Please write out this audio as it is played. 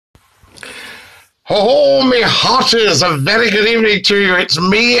Oh, me hearties, a very good evening to you. It's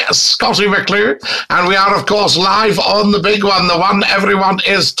me, Scotty McClue, and we are, of course, live on the big one, the one everyone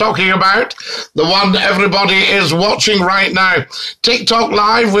is talking about, the one everybody is watching right now. TikTok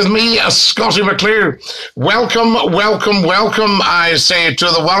Live with me, Scotty McClue. Welcome, welcome, welcome, I say, to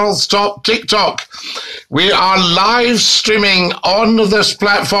the world's top TikTok. We are live streaming on this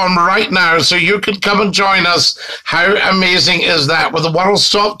platform right now, so you can come and join us. How amazing is that? With the world's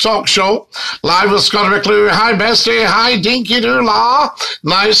top talk show, live with Scotty McClue. Hi, Bestie. Hi, Dinky-Doo.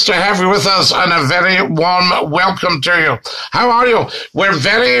 Nice to have you with us, and a very warm welcome to you. How are you? We're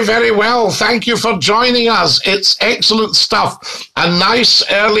very, very well. Thank you for joining us. It's excellent stuff. A nice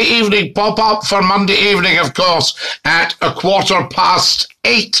early evening pop-up for Monday evening, of course, at 8:15.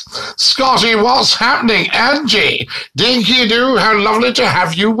 Scotty, what's happening? Angie, Dinky-Doo, how lovely to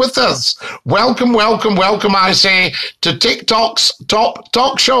have you with us. Welcome, welcome, welcome, I say, to TikTok's top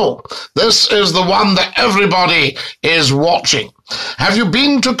talk show. This is the one that everybody is watching. Have you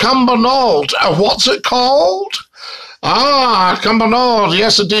been to Cumbernauld? What's it called? Cumbernauld,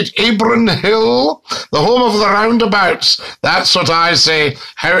 yes indeed, Abram Hill, the home of the roundabouts. That's what I say.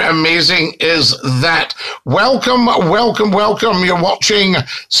 How amazing is that? Welcome, welcome, welcome. You're watching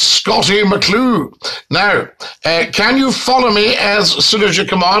Scotty McClue. Now, can you follow me as soon as you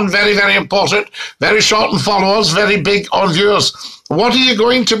come on? Very, very important. Very short on followers, very big on viewers. What are you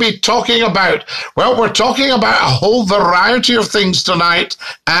going to be talking about? Well, we're talking about a whole variety of things tonight,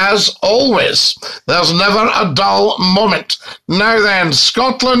 as always. There's never a dull moment. Now then,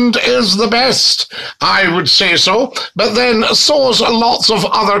 Scotland is the best, I would say so, but then so's lots of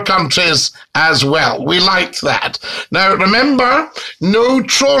other countries as well. We like that. Now, remember, no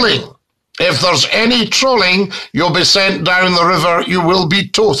trolling. If there's any trolling, you'll be sent down the river. You will be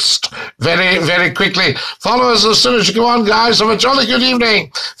toast very, very quickly. Follow us as soon as you go on, guys. Have a jolly good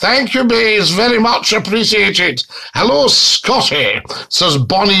evening. Thank you, Bays. Very much appreciated. Hello, Scotty, says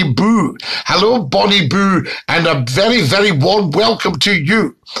Bonnie Boo. Hello, Bonnie Boo, and a very, very warm welcome to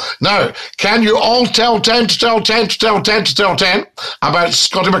you. Now, can you all tell 10 to tell 10 to tell 10 to tell 10 about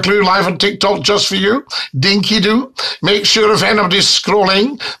Scotty McClue live on TikTok just for you? Dinky-Doo. Make sure if anybody's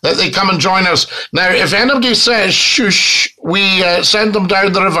scrolling that they come and join us. Now, if anybody says shush, we send them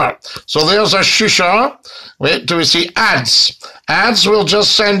down the river. So there's a shusher. Wait till we see ads. Ads will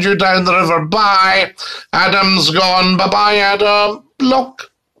just send you down the river. Bye. Adam's gone. Bye-bye, Adam.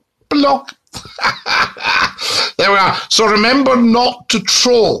 Block. Block. There we are. So remember not to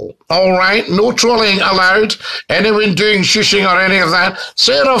troll, all right? No trolling allowed. Anyone doing shushing or any of that.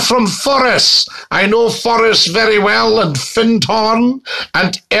 Sarah from Forres. I know Forres very well, and Findhorn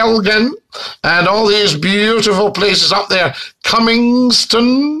and Elgin and all these beautiful places up there.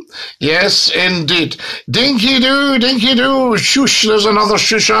 Cummingston. Yes, indeed. Dinky-Doo, Dinky-Doo. Shush, there's another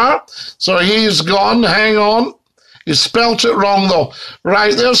shusher. So he's gone. Hang on. You spelt it wrong, though.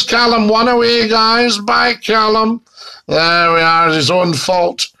 Right, there's Callum. One away, guys. Bye, Callum. There we are. His own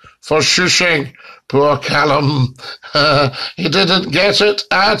fault for shushing. Poor Callum. He didn't get it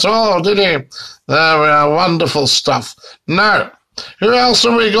at all, did he? There we are. Wonderful stuff. Now, who else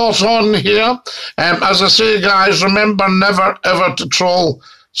have we got on here? As I say, guys, remember never, ever to troll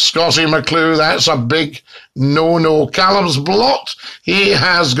Scotty McClue. That's a big no-no. Callum's blocked. He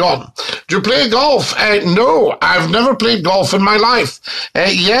has gone. Do you play golf? No, I've never played golf in my life.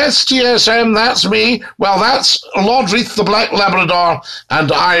 Yes, TSM, that's me. Well, that's Lord Reith, the Black Labrador,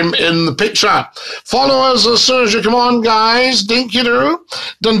 and I'm in the picture. Follow us as soon as you come on, guys. Dinky-Doo.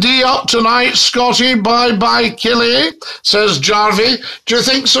 Dundee up tonight, Scotty. Bye-bye, Killy, says Jarvie. Do you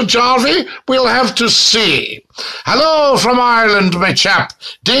think so, Jarvie? We'll have to see. Hello from Ireland, my chap.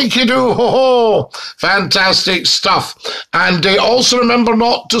 Dinky-Doo, ho-ho. Fantastic stuff. And also remember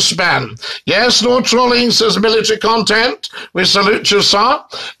not to spam. Yes, no trolling, says Military Content. We salute you, sir.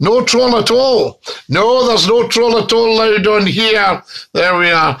 No troll at all. No, there's no troll at all allowed on here. There we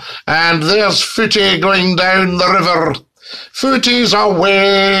are. And there's Footy going down the river. Footy's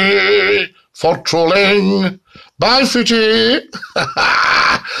away for trolling. Bye, Footy.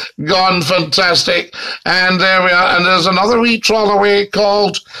 Gone, fantastic. And there we are. And there's another wee troll away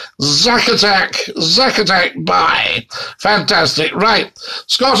called Zackattack. Zackattack, bye. Fantastic. Right.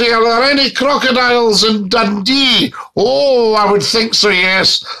 Scotty, are there any crocodiles in Dundee? Oh, I would think so,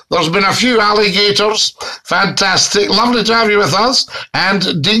 yes. There's been a few alligators. Fantastic. Lovely to have you with us.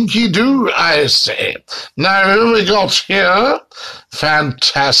 And Dinky-Doo, I say. Now, who we got here?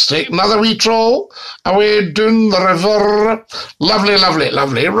 Fantastic. Another wee troll away down the river. Lovely, lovely,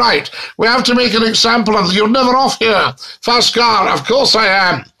 lovely. Right. We have to make an example of you're never off here. Fast car. Of course I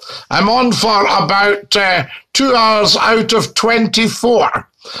am. I'm on for about 2 hours out of 24.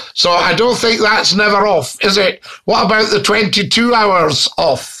 So I don't think that's never off, is it? What about the 22 hours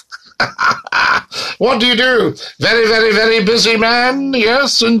off? What do you do? Very, very, very busy man.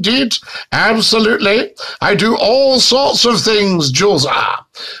 Yes, indeed. Absolutely. I do all sorts of things, Josa.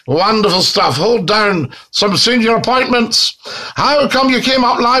 Wonderful stuff. Hold down some senior appointments. How come you came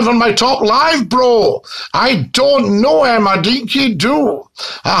up live on my top live, bro? I don't know, Emma. Dinky-Doo.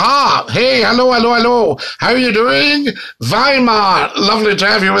 Aha. Hey, hello, hello, hello. How are you doing? Weimar. Lovely to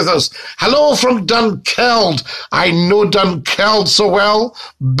have you with us. Hello from Dunkeld. I know Dunkeld so well.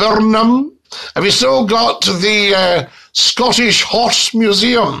 Burnham. Have you still got the Scottish Horse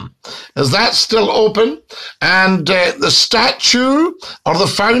Museum? Is that still open? And the statue or the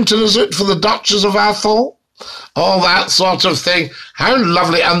fountain, is it, for the Duchess of Atholl? All that sort of thing. How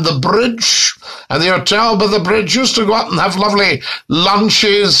lovely. And the bridge and the hotel by the bridge. Used to go up and have lovely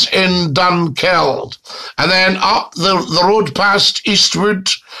lunches in Dunkeld. And then up the road past Eastwood.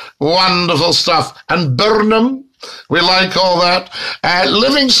 Wonderful stuff. And Burnham. We like all that.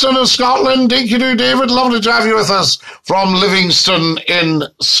 Livingston in Scotland. Dinky-Doo, David, lovely to have you with us from Livingston in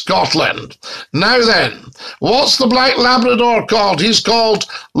Scotland. Now then, what's the Black Labrador called? He's called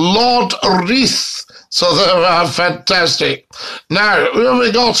Lord Reith. So they're fantastic. Now, who have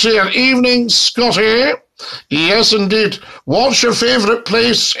we got here? Evening, Scotty. Yes, indeed. What's your favourite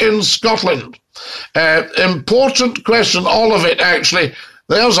place in Scotland? Important question, all of it, actually.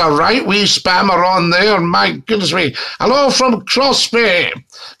 There's a right wee spammer on there. My goodness me. Hello from Crosby.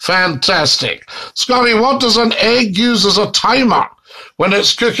 Fantastic. Scotty, what does an egg use as a timer when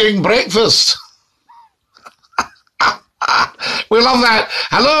it's cooking breakfast? We love that.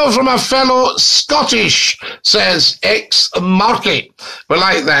 Hello from a fellow Scottish, says X-Marky. We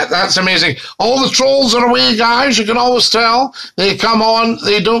like that. That's amazing. All the trolls are away, guys. You can always tell. They come on.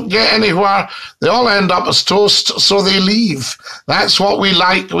 They don't get anywhere. They all end up as toast, so they leave. That's what we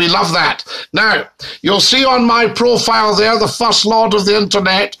like. We love that. Now, you'll see on my profile there, the First Lord of the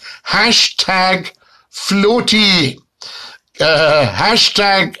Internet, hashtag Floaty.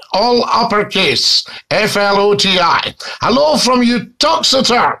 Hashtag all uppercase, F-L-O-T-I. Hello from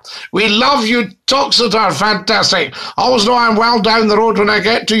Uttoxeter. We love Uttoxeter. Fantastic. Always know I'm well down the road when I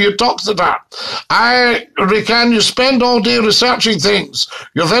get to Uttoxeter. I reckon you spend all day researching things.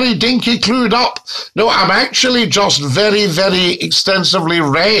 You're very dinky clued up. No, I'm actually just very, very extensively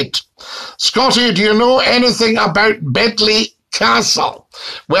read. Scotty, do you know anything about Bedley Castle?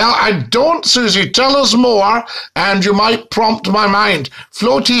 Well, I don't, Susie. Tell us more, and you might prompt my mind.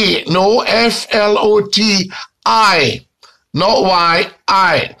 Floaty, no, F-L-O-T-I, not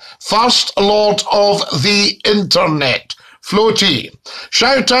Y-I. First Lord of the Internet. Floaty.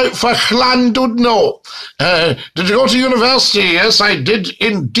 Shout out for Llandudno. Did you go to university? Yes, I did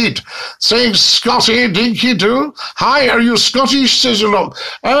indeed. Saying Scotty, Dinky-Doo. Hi, are you Scottish, says you.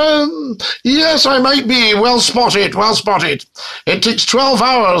 Yes, I might be. Well spotted, well spotted. It takes 12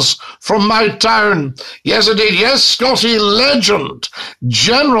 hours from my town. Yes, indeed. Yes, Scotty, legend.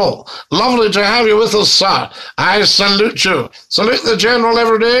 General. Lovely to have you with us, sir. I salute you. Salute the General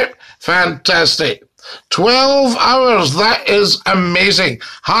every day. Fantastic. 12 hours, that is amazing.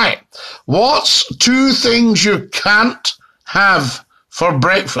 Hi, what's 2 things you can't have for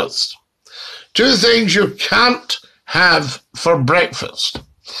breakfast? 2 things you can't have for breakfast.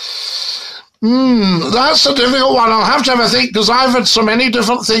 That's a difficult one. I'll have to have a think because I've had so many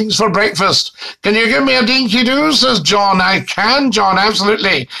different things for breakfast. Can you give me a Dinky-Doo, says John. I can, John,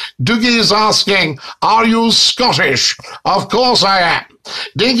 absolutely. Doogie is asking, are you Scottish? Of course I am.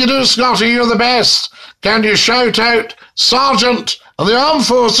 Dinky-Doo, Scotty, you're the best. Can you shout out Sergeant of the Armed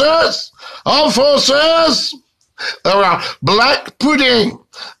Forces? Armed Forces! There we are. Black pudding.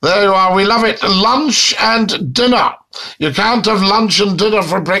 There you are. We love it. Lunch and dinner. You can't have lunch and dinner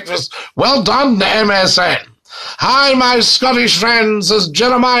for breakfast. Well done, MSN. Hi, my Scottish friends, says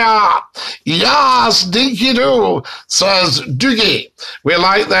Jeremiah. Yes, Dinky-Doo, says Doogie. We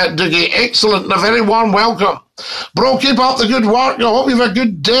like that, Doogie. Excellent and a very warm welcome. Bro, keep up the good work. I hope you have a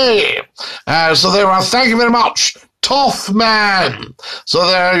good day. So there are. Thank you very much. Toff man. So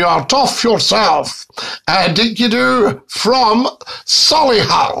there you are. Toff yourself. Dinky-Doo from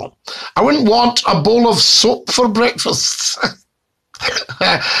Solihull. I wouldn't want a bowl of soap for breakfast.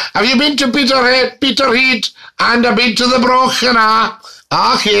 Have you been to Peterhead? And I've been to the Brochena.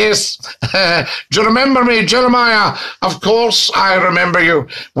 Ah, yes. Do you remember me, Jeremiah? Of course I remember you.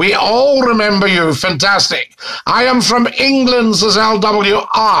 We all remember you. Fantastic. I am from England, says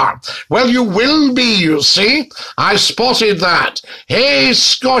LWR. Well, you will be, you see. I spotted that. Hey,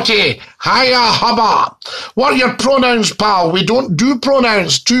 Scotty. Hiya, hubba. What are your pronouns, pal? We don't do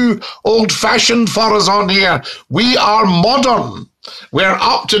pronouns. Too old-fashioned for us on here. We are modern. We're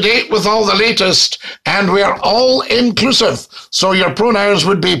up to date with all the latest, and we're all inclusive. So your pronouns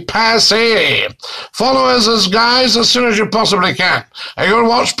would be passé. Follow us as guys as soon as you possibly can. Are you going to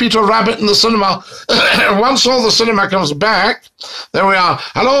watch Peter Rabbit in the cinema? Once all the cinema comes back, there we are.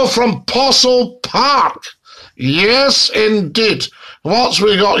 Hello from Postle Park. Yes, indeed. What's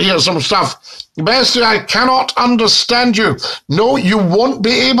we got here? Some stuff. Bestie, I cannot understand you. No, you won't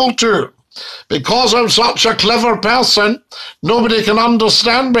be able to. Because I'm such a clever person, nobody can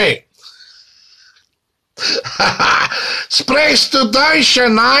understand me. Sprichst du Deutsch?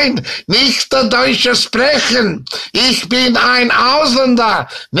 Nein, nicht der Deutsche sprechen. Ich bin ein Ausländer,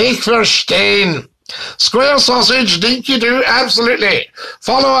 nicht verstehen. Square sausage, Dinky-Doo, absolutely.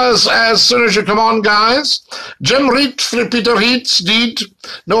 Follow us as soon as you come on, guys. Jim Reed for Peter Heats did.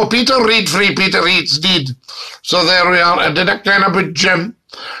 No, Peter Reed for Peter Heats did. So there we are. I did a kind of with Jim.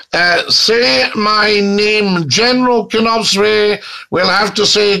 Say my name, General Knobsway. We'll have to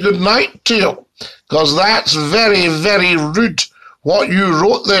say good night to you, because that's very, very rude what you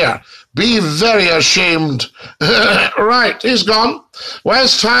wrote there. Be very ashamed. Right, he's gone.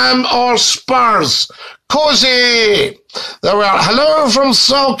 West Ham or Spurs? Cozy. There we are. Hello from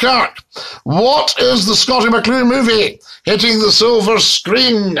Selkirk. What is the Scotty McClue movie hitting the silver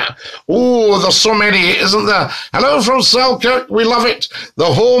screen? Oh, there's so many, isn't there? Hello from Selkirk. We love it.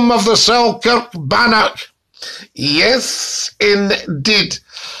 The home of the Selkirk Bannock. Yes, indeed.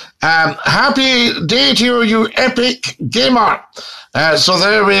 Happy day to you, you epic gamer. So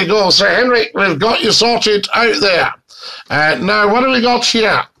there we go. So, Henrik, we've got you sorted out there. Now, what have we got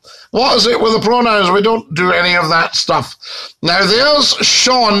here? What is it with the pronouns? We don't do any of that stuff. Now, there's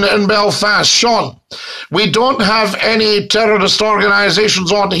Sean in Belfast. Sean, we don't have any terrorist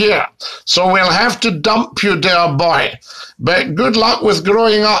organisations on here, so we'll have to dump you, dear boy. But good luck with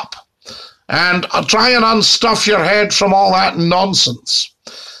growing up. And I'll try and unstuff your head from all that nonsense.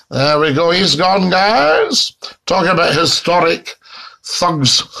 There we go. He's gone, guys. Talking about historic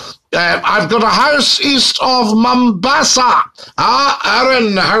thugs. I've got a house east of Mombasa. Ah,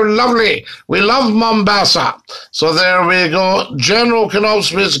 Aaron, how lovely. We love Mombasa. So there we go. General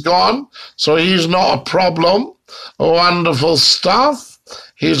Knobsby's gone, so he's not a problem. Wonderful stuff.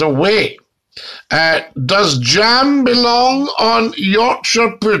 He's away. Does jam belong on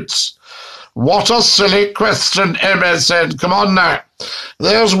Yorkshire puds? What a silly question, Emma said. Come on now.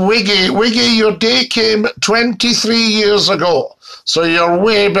 There's Wiggy. Wiggy, your day came 23 years ago, so you're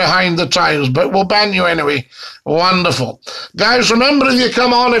way behind the times, but we'll ban you anyway. Wonderful. Guys, remember, if you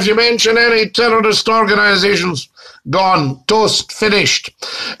come on, if you mention any terrorist organisations, gone, toast, finished.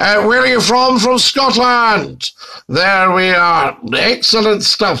 Where are you from? From Scotland. There we are. Excellent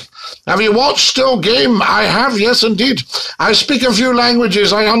stuff. Have you watched Still Game? I have, yes, indeed. I speak a few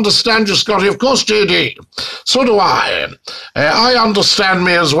languages. I understand you, Scotty. Of course, JD. So do I. I understand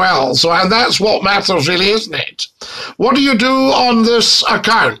me as well. So, and that's what matters, really, isn't it? What do you do on this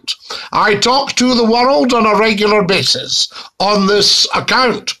account? I talk to the world on a regular basis on this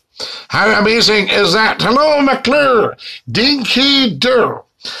account. How amazing is that? Hello, McClure. Dinky-Doo.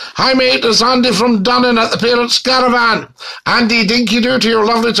 Hi, mate. It's Andy from Dunnan at the Parents' Caravan. Andy, Dinky-Doo to you.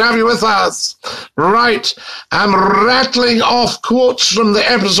 Lovely to have you with us. Right. I'm rattling off quotes from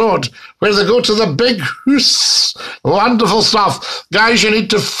the episode where they go to the big hoose. Wonderful stuff. Guys, you need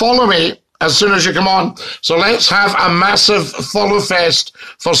to follow me as soon as you come on. So let's have a massive follow fest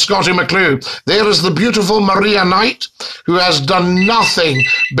for Scotty McClue. There is the beautiful Maria Knight, who has done nothing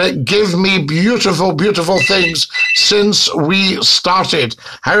but give me beautiful, beautiful things since we started.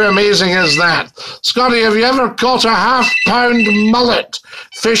 How amazing is that? Scotty, have you ever caught a half-pound mullet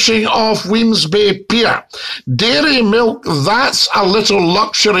fishing off Weems Bay Pier? Dairy milk, that's a little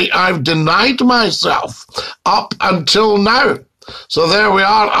luxury I've denied myself up until now. So there we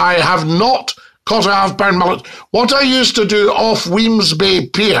are. I have not caught a half-pound mullet. What I used to do off Weems Bay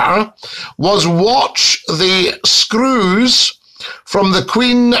Pier was watch the screws from the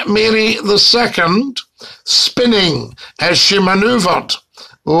Queen Mary II spinning as she manoeuvred.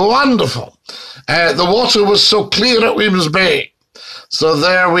 Wonderful. The water was so clear at Weems Bay. So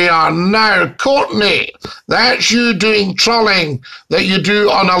there we are. Now, Courtney, that's you doing trolling that you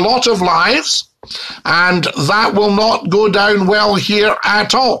do on a lot of lives. And that will not go down well here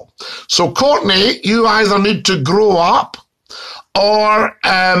at all. So, Courtney, you either need to grow up or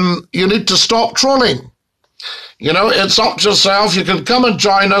you need to stop trolling. You know, it's up to yourself. You can come and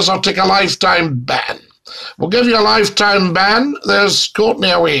join us or take a lifetime ban. We'll give you a lifetime ban. There's Courtney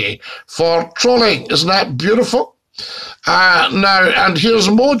away for trolling. Isn't that beautiful? Now, and here's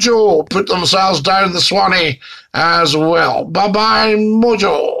Mojo. Put themselves down the Swanee as well. Bye-bye,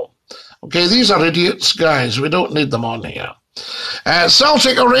 Mojo. Okay, these are idiots, guys. We don't need them on here.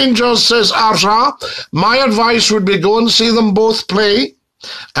 Celtic or Rangers, says Arja. My advice would be go and see them both play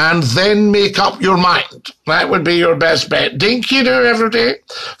and then make up your mind. That would be your best bet. Dinky-Doo every day.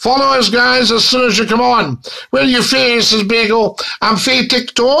 Follow us, guys, as soon as you come on. Where you face, says Bagel. I'm fae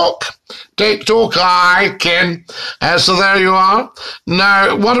TikTok. TikTok, I can. So there you are.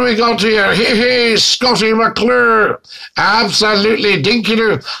 Now, what do we got here? Hey, Scotty McClure. Absolutely,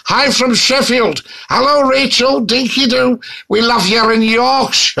 Dinky-Doo. Hi from Sheffield. Hello, Rachel. Dinky-Doo. We love you in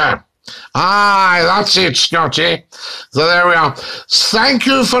Yorkshire. Aye, that's it, Scotty. So there we are. Thank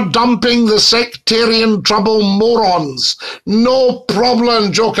you for dumping the sectarian trouble morons. No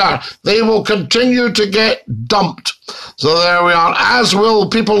problem, Joker. They will continue to get dumped. So there we are, as will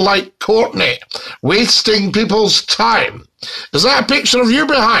people like Courtney, wasting people's time. Is that a picture of you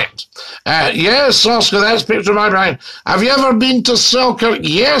behind? Yes, Oscar, that's a picture of my behind. Have you ever been to Selkirk?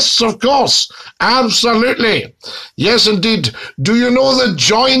 Yes, of course. Absolutely. Yes, indeed. Do you know the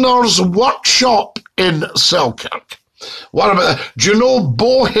Joiners Workshop in Selkirk? What about that? Do you know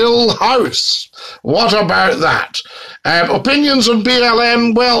Bow Hill House? What about that? Opinions on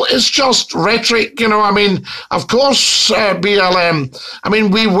BLM? Well, it's just rhetoric, you know. I mean, of course, BLM. I mean,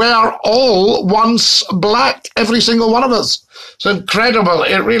 we were all once black, every single one of us. It's incredible.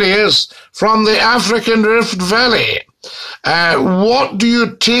 It really is. From the African Rift Valley. What do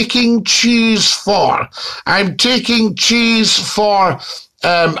you taking cheese for? I'm taking cheese for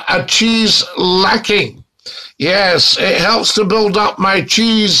a cheese lacking. Yes, it helps to build up my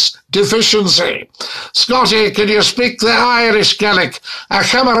cheese deficiency. Scotty, can you speak the Irish Gaelic?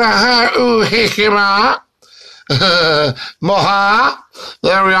 Moha.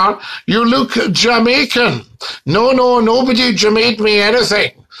 There we are. You look Jamaican. No, nobody made me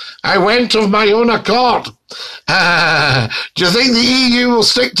anything. I went of my own accord. Do you think the EU will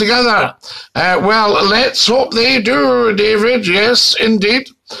stick together? Well, let's hope they do, David. Yes, indeed.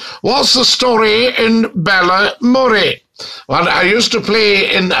 What's the story in Ballamurray? Well, I used to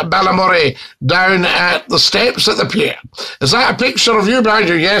play in Ballamurray down at the steps at the pier. Is that a picture of you behind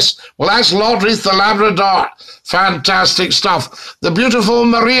you? Yes. Well, that's Lord Reith the Labrador. Fantastic stuff. The beautiful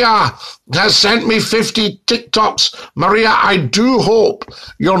Maria has sent me 50 TikToks. Maria, I do hope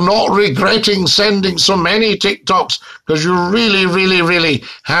you're not regretting sending so many TikToks because you really, really, really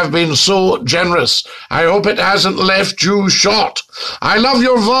have been so generous. I hope it hasn't left you short. I love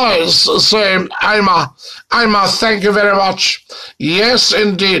your voice, say Ima. Ima, thank you very much. Yes,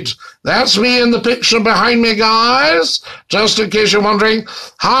 indeed. That's me in the picture behind me, guys, just in case you're wondering.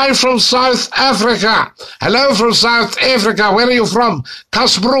 Hi from South Africa. Hello from South Africa. Where are you from?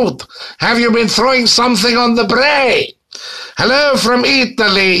 Kasbrood. Have you been throwing something on the bray? Hello from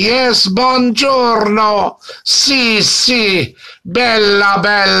Italy. Yes, buongiorno. Si. Bella,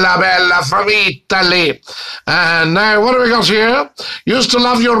 bella, bella from Italy. And now, what have we got here? Used to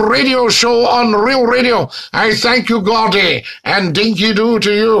love your radio show on Real Radio. I thank you, Gordy, and Dinky-Doo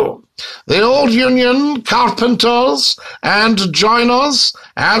to you. The Old Union, Carpenters, and Joiners.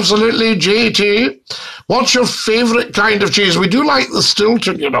 Absolutely, JT. What's your favourite kind of cheese? We do like the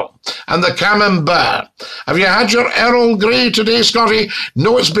Stilton, you know, and the Camembert. Have you had your Earl Grey today, Scotty?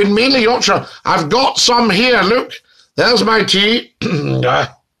 No, it's been mainly Yorkshire. I've got some here, look. There's my tea.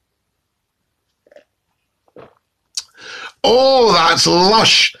 Oh, that's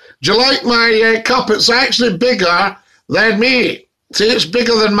lush. Do you like my cup? It's actually bigger than me. See, it's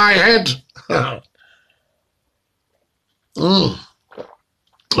bigger than my head.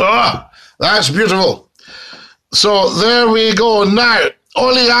 Oh, that's beautiful. So there we go. Now,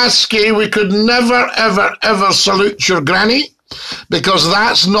 Oliaski, we could never, ever, ever salute your granny because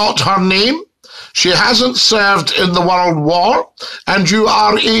that's not her name. She hasn't served in the World War, and you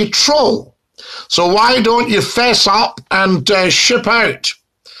are a troll. So why don't you fess up and ship out?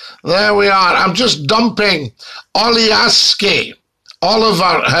 There we are. I'm just dumping Oliaski.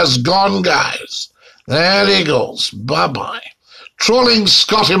 Oliver has gone, guys. There he goes. Bye-bye. Trolling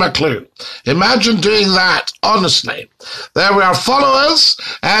Scotty McClue. Imagine doing that, honestly. There we are. Follow us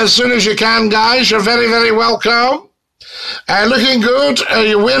as soon as you can, guys. You're very, very welcome. Looking good.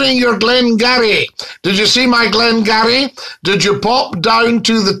 You're wearing your Glengarry. Did you see my Glengarry? Did you pop down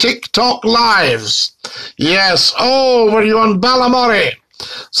to the TikTok lives? Yes. Oh, were you on Ballamurray?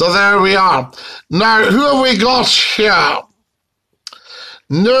 So there we are. Now, who have we got here?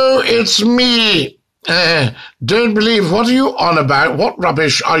 No, it's me. Don't believe. What are you on about? What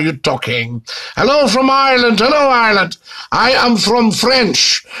rubbish are you talking? Hello from Ireland. Hello, Ireland. I am from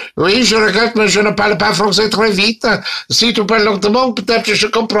French. Oui, je regrette, mais je ne parle pas français très vite. Si tu parles lentement, peut-être que je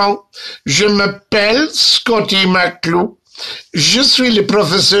comprends. Je m'appelle Scotty McClue. Je suis le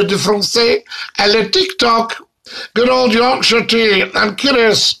professeur de français à la TikTok. Good old Yorkshire tea. I'm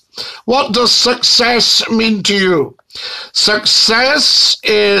curious, what does success mean to you? Success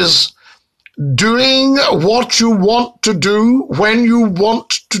is doing what you want to do when you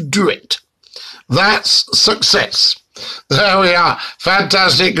want to do it. That's success. There we are.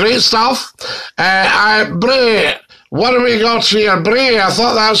 Fantastic. Great stuff. Bray, what have we got here? Bray, I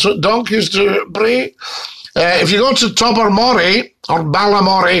thought that's what donkeys do. Bray. If you go to Tobermory, or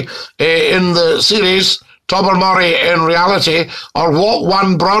Balamory in the series, Tobermory in reality, or what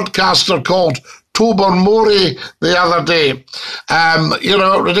one broadcaster called Tobermory the other day.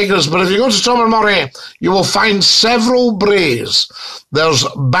 Ridiculous. But if you go to Tobermory, you will find several braes. There's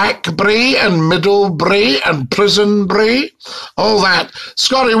back bray and middle bray and prison bray, all that.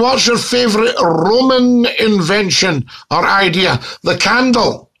 Scotty, what's your favourite Roman invention or idea? The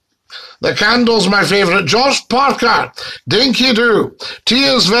candle. The candle's my favourite. Josh Parker, Dinky-Doo. Tea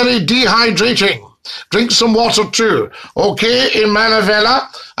is very dehydrating. Drink some water too. Okay, Emanuela,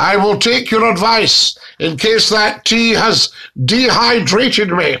 I will take your advice in case that tea has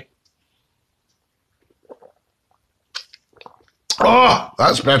dehydrated me. Oh,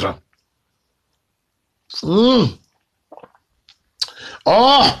 that's better.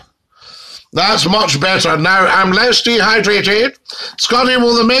 Oh, that's much better. Now I'm less dehydrated. Scotty,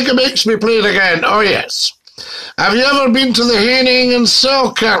 will the Mega Mix be played again? Oh, yes. Have you ever been to the Haining in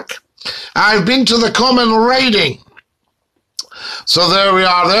Selkirk? I've been to the Common Riding. So there we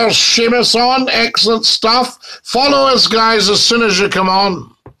are. There's Seamus on. Excellent stuff. Follow us, guys, as soon as you come on.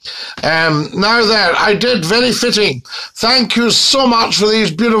 Now there, I did. Very fitting. Thank you so much for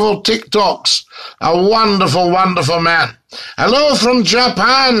these beautiful TikToks. A wonderful, wonderful man. Hello from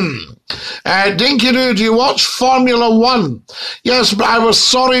Japan. Dinky-Doo, do you watch Formula One? Yes, but I was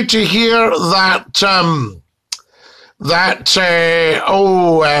sorry to hear that...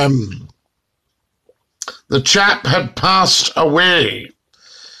 the chap had passed away.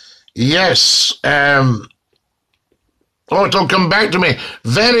 Yes. It'll come back to me.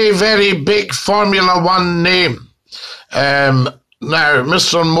 Very, very big Formula One name. Now,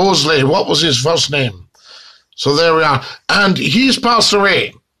 Mr. Mosley, what was his first name? So there we are. And he's passed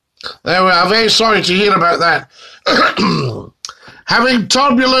away. There we are. Very sorry to hear about that. Having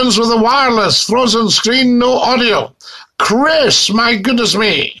turbulence with the wireless, frozen screen, no audio. Chris, my goodness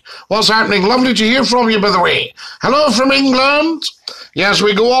me. What's happening? Lovely to hear from you, by the way. Hello from England. Yes,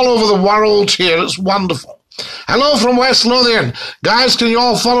 we go all over the world here. It's wonderful. Hello from West Lothian. Guys, can you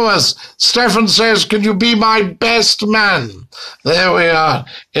all follow us? Stefan says, can you be my best man? There we are.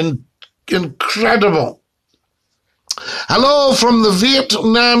 Incredible. Hello from the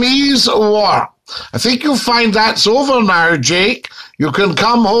Vietnamese War. I think you'll find that's over now, Jake. You can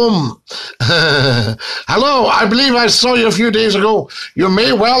come home. Hello, I believe I saw you a few days ago. You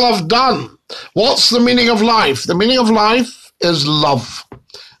may well have done. What's the meaning of life? The meaning of life is love,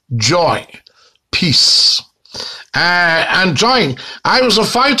 joy, peace. And joy. I was a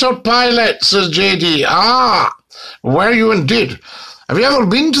fighter pilot, says JD. Ah, were you indeed? Have you ever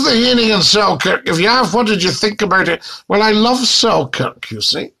been to the Haining in Selkirk? If you have, what did you think about it? Well, I love Selkirk, you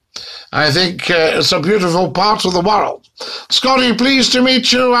see. I think it's a beautiful part of the world. Scotty, pleased to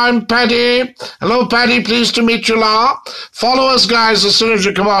meet you. I'm Paddy. Hello, Paddy. Pleased to meet you, La. Follow us, guys, as soon as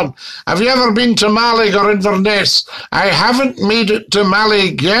you come on. Have you ever been to Malig or Inverness? I haven't made it to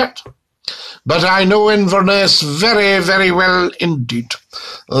Malig yet, but I know Inverness very, very well indeed.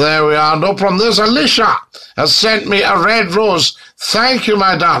 There we are. No problem. There's Alicia has sent me a red rose. Thank you,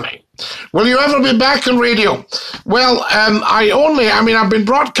 my darling. Will you ever be back on radio? Well, I've been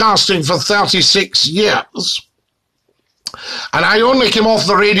broadcasting for 36 years. And I only came off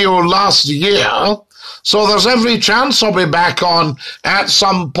the radio last year. So there's every chance I'll be back on at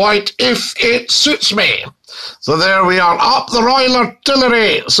some point if it suits me. So there we are. Up the Royal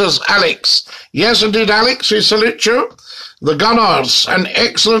Artillery, says Alex. Yes, indeed, Alex, we salute you. The Gunners, an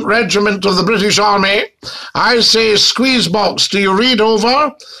excellent regiment of the British Army. I say squeeze box. Do you read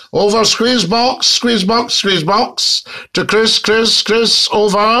over? Over squeeze box, squeeze box, squeeze box. To Chris, Chris, Chris,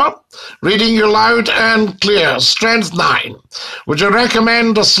 over. Reading you loud and clear. Strength 9. Would you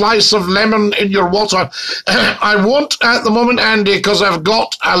recommend a slice of lemon in your water? I won't at the moment, Andy, because I've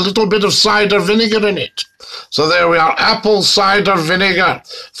got a little bit of cider vinegar in it. So there we are, apple cider vinegar.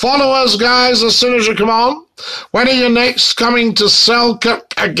 Follow us, guys, as soon as you come on. When are you next coming to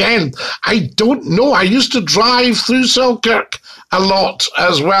Selkirk again? I don't know. I used to drive through Selkirk a lot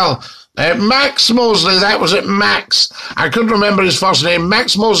as well. Max Mosley, that was it, Max. I couldn't remember his first name.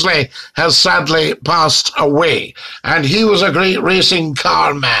 Max Mosley has sadly passed away, and he was a great racing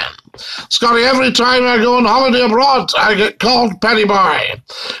car man. Scotty, every time I go on holiday abroad, I get called Paddy Boy.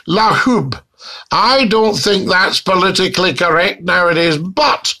 La Houb. I don't think that's politically correct nowadays,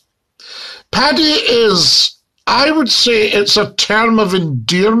 but Paddy is, I would say it's a term of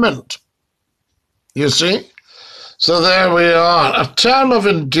endearment, you see? So there we are, a term of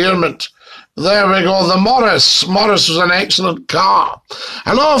endearment. There we go, the Morris. Morris was an excellent car.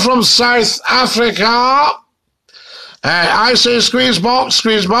 Hello from South Africa. I say squeeze box,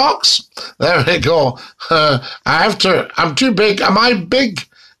 squeeze box. There we go. I'm too big. Am I big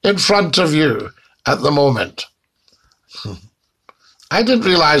in front of you at the moment? I didn't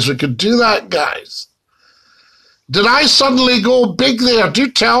realize we could do that, guys. Did I suddenly go big there? Do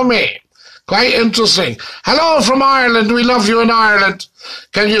tell me. Quite interesting. Hello from Ireland. We love you in Ireland.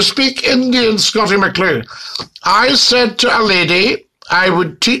 Can you speak Indian, Scotty McClue? I said to a lady I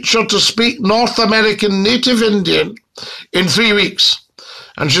would teach her to speak North American Native Indian in 3 weeks.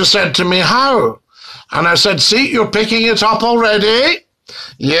 And she said to me, how? And I said, see, you're picking it up already.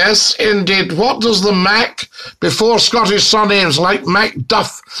 Yes, indeed. What does the Mac before Scottish surnames like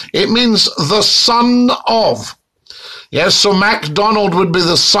Macduff? It means the son of. Yes, so MacDonald would be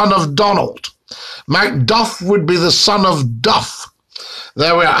the son of Donald. Macduff would be the son of Duff.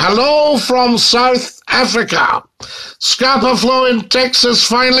 There we are. Hello from South Africa. Scapa Flow in Texas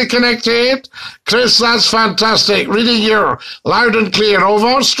finally connected. Chris, that's fantastic. Reading you loud and clear.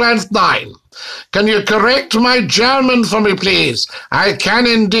 Over. Strength 9. Can you correct my German for me, please? I can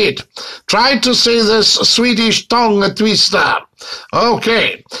indeed. Try to say this Swedish tongue twister.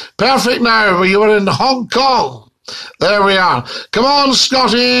 Okay. Perfect now. You were in Hong Kong. There we are. Come on,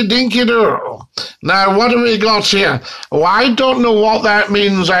 Scotty, Dinky-Doo. Now, what do we got here? Oh, I don't know what that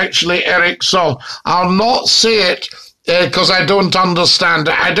means, actually, Eric, so I'll not say it because I don't understand.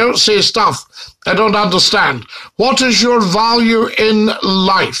 I don't say stuff I don't understand. What is your value in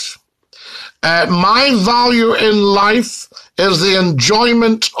life? My value in life is the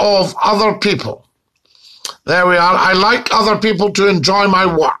enjoyment of other people. There we are. I like other people to enjoy my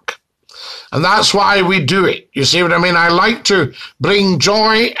work. And that's why we do it. You see what I mean? I like to bring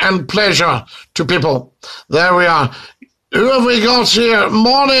joy and pleasure to people. There we are. Who have we got here?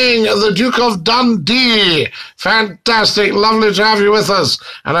 Morning, the Duke of Dundee. Fantastic. Lovely to have you with us.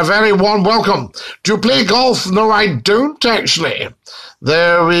 And a very warm welcome. Do you play golf? No, I don't, actually.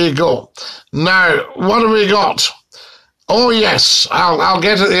 There we go. Now, what have we got? Oh, yes, I'll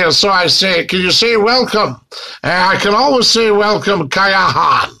get it there. So I say, can you say welcome? I can always say welcome, Kaya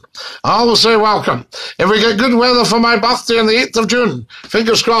Han. I always say welcome. If we get good weather for my birthday on the 8th of June,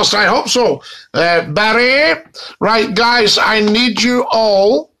 fingers crossed, I hope so. Barry, right, guys, I need you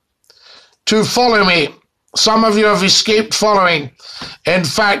all to follow me. Some of you have escaped following. In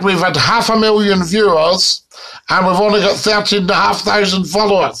fact, we've had 500,000 viewers, and we've only got 13,500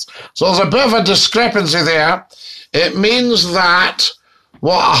 followers. So there's a bit of a discrepancy there. It means that,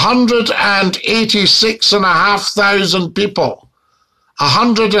 186,500 people.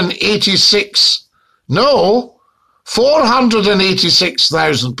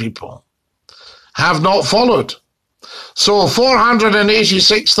 486,000 people have not followed. So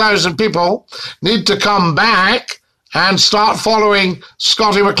 486,000 people need to come back and start following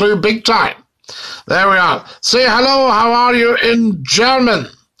Scotty McClue big time. There we are. Say hello, how are you in German?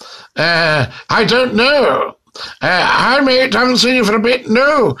 I don't know. Hi, mate. Haven't seen you for a bit.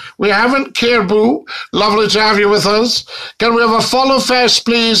 No, we haven't, Caribou. Lovely to have you with us. Can we have a follow fest,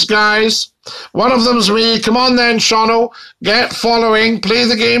 please, guys? One of them's me. Come on then, Shano. Get following. Play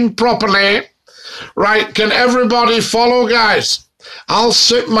the game properly. Right, can everybody follow, guys? I'll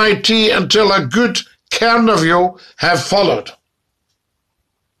sip my tea until a good cairn of you have followed.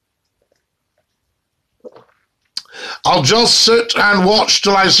 I'll just sit and watch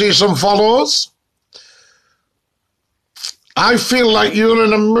till I see some follows. I feel like you're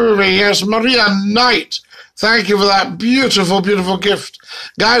in a movie. Yes, Maria Knight. Thank you for that beautiful, beautiful gift.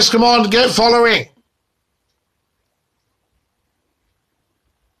 Guys, come on, get following.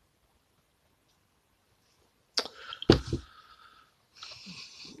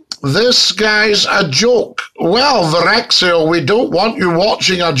 This guy's a joke. Well, Veraxio, we don't want you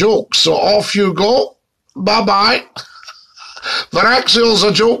watching a joke, so off you go. Bye-bye. Veraxio's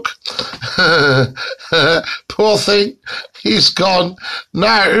a joke. Poor thing. He's gone.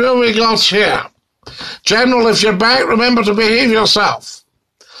 Now, who have we got here? General, if you're back, remember to behave yourself.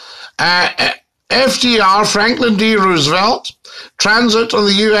 FDR, Franklin D. Roosevelt, transit on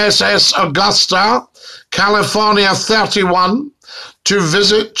the USS Augusta, California 31, to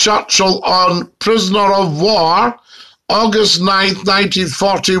visit Churchill on prisoner of war, August 9th,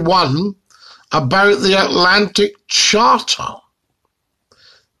 1941, about the Atlantic Charter.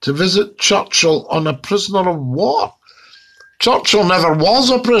 To visit Churchill on a prisoner of war. Churchill never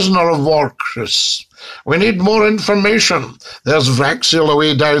was a prisoner of war, Chris. We need more information. There's Vraxil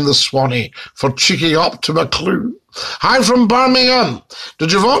away down the Swanee for cheeking up to McClue. Hi from Birmingham.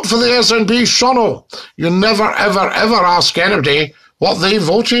 Did you vote for the SNP, Shonno? You never, ever, ever ask anybody what they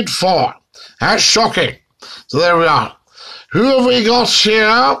voted for. That's shocking. So there we are. Who have we got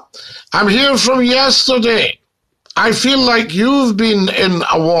here? I'm here from yesterday. I feel like you've been in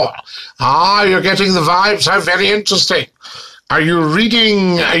a war. Ah, you're getting the vibes. How very interesting. Are you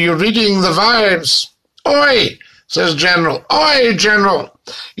reading the vibes? Oi, says General. Oi, General.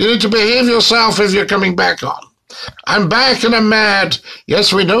 You need to behave yourself if you're coming back on. I'm back and I'm mad.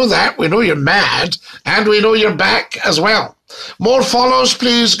 Yes, we know that. We know you're mad. And we know you're back as well. More follows,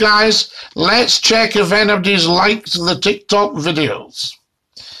 please, guys. Let's check if anybody's liked the TikTok videos.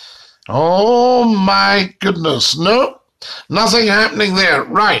 Oh, my goodness. No, nothing happening there.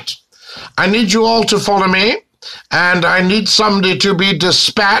 Right. I need you all to follow me. And I need somebody to be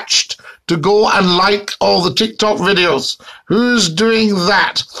dispatched to go and like all the TikTok videos. Who's doing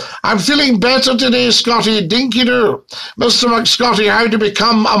that? I'm feeling better today, Scotty. Dinky-Doo. Mr. McScotty, how to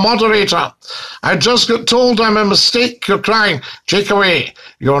become a moderator. I just got told I'm a mistake. You're crying. Take away.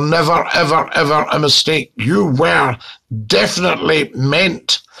 You're never, ever, ever a mistake. You were definitely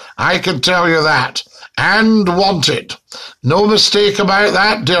meant. I can tell you that. And wanted. No mistake about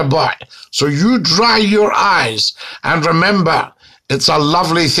that, dear boy. So you dry your eyes and remember, it's a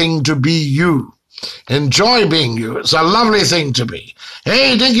lovely thing to be you. Enjoy being you. It's a lovely thing to be.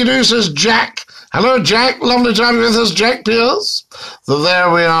 Hey, Dinky-Doo, says Jack. Hello, Jack. Lovely to have you with us, Jack Pierce. So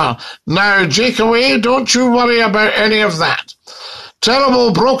there we are. Now, Jake away. Don't you worry about any of that.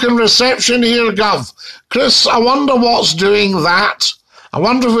 Terrible broken reception here, Gov. Chris, I wonder what's doing that. I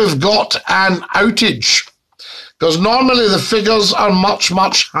wonder if we've got an outage. Because normally the figures are much,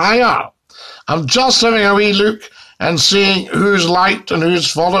 much higher. I'm just having a wee look and seeing who's liked and who's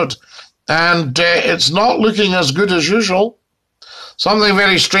followed. And it's not looking as good as usual. Something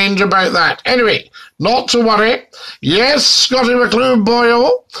very strange about that. Anyway, not to worry. Yes, Scotty McClue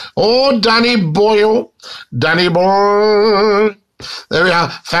Boyle. Oh, Danny Boyle. Danny Boyle. There we are.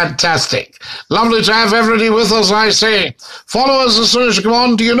 Fantastic. Lovely to have everybody with us, I say. Follow us as soon as you come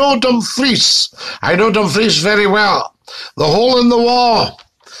on. Do you know Dumfries? I know Dumfries very well. The Hole in the Wall.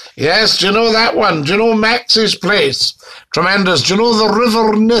 Yes, do you know that one? Do you know Max's place? Tremendous. Do you know the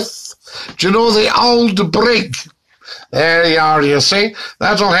River Nith? Do you know the Old Brig? There you are, you see.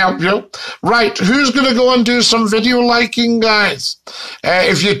 That'll help you. Right, who's going to go and do some video liking, guys?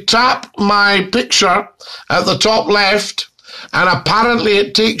 If you tap my picture at the top left, and apparently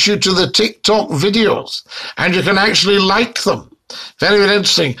it takes you to the TikTok videos, and you can actually like them. Very, very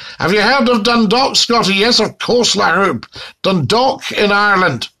interesting. Have you heard of Dundalk, Scotty? Yes, of course, La Hoop. Dundalk in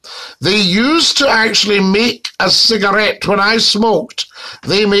Ireland. They used to actually make a cigarette when I smoked.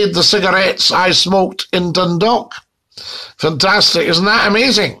 They made the cigarettes I smoked in Dundalk. Fantastic. Isn't that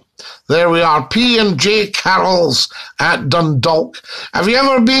amazing? There we are. P&J Carroll's at Dundalk. Have you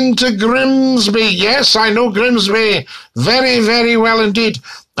ever been to Grimsby? Yes, I know Grimsby very, very well indeed.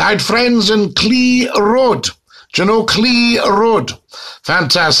 I had friends in Clee Road. Do you know Clee Road?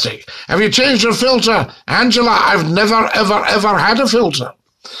 Fantastic. Have you changed your filter? Angela, I've never, ever, ever had a filter.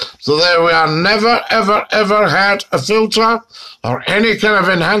 So there we are. Never, ever, ever had a filter or any kind of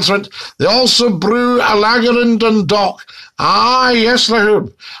enhancement. They also brew a lager in Dundalk. Ah, yes,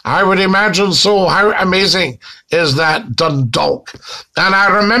 Lahoob. I would imagine so. How amazing is that, Dundalk? And I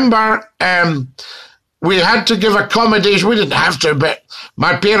remember we had to give accommodation. We didn't have to, but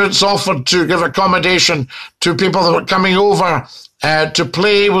my parents offered to give accommodation to people that were coming over to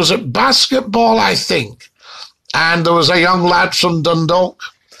play. Was it basketball, I think? And there was a young lad from Dundalk.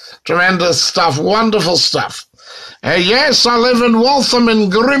 Tremendous stuff, wonderful stuff. Yes, I live in Waltham in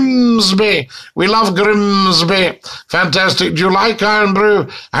Grimsby. We love Grimsby. Fantastic. Do you like Iron Brew?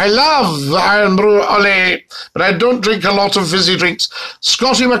 I love Iron Brew, ole, but I don't drink a lot of fizzy drinks.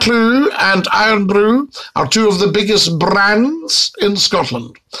 Scotty McClue and Iron Brew are two of the biggest brands in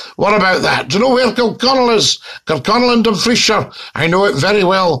Scotland. What about that? Do you know where Kirkconnell is? Kirkconnell and Dumfriesshire. I know it very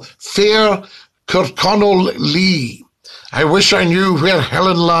well. Fair Kirkconnell Lee. I wish I knew where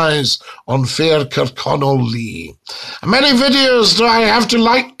Helen lies on fair Kirkconnell Lee. How many videos do I have to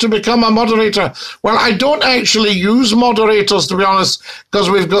like to become a moderator? Well, I don't actually use moderators, to be honest, because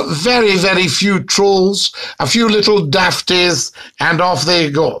we've got very, very few trolls, a few little dafties, and off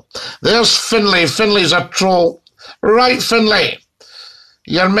they go. There's Finlay. Finlay's a troll. Right, Finlay.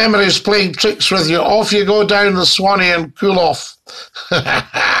 Your memory's playing tricks with you. Off you go down the Swanee and cool off.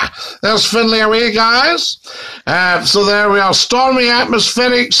 There's Finlay away, guys. So there we are. Stormy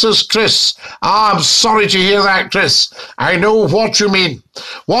atmospheric, says Chris. I'm sorry to hear that, Chris. I know what you mean.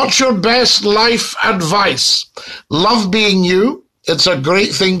 What's your best life advice? Love being you. It's a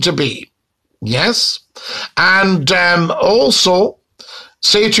great thing to be. Yes. And also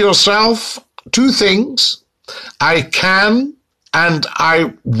say to yourself two things. I can and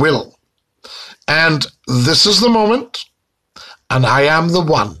I will. And this is the moment. And I am the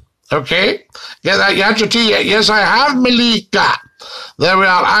one. Okay? Get that? You had your tea yet? Yes, I have, Malika. There we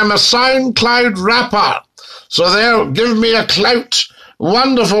are. I'm a SoundCloud rapper. So there, give me a clout.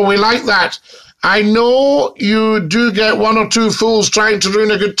 Wonderful. We like that. I know you do get one or two fools trying to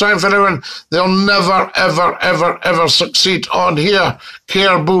ruin a good time for everyone. They'll never, ever, ever, ever succeed on here.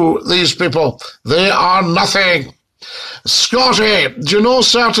 Care-boo, these people. They are nothing. Scotty, do you know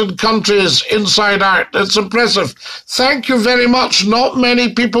certain countries inside out? It's impressive. Thank you very much. Not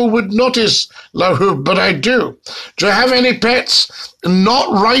many people would notice, Lahoob, but I do. Do you have any pets?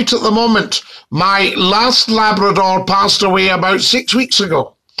 Not right at the moment. My last Labrador passed away about 6 weeks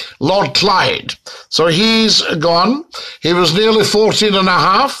ago. Lord Clyde. So he's gone. He was nearly 14 and a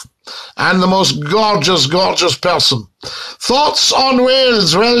half. And the most gorgeous, gorgeous person. Thoughts on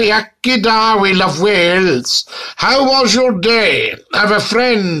Wales? Well, yakida, we love Wales. How was your day? I have a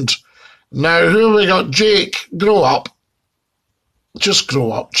friend. Now, who have we got? Jake. Grow up. Just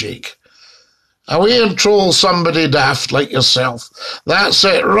grow up, Jake. Away and troll somebody daft like yourself. That's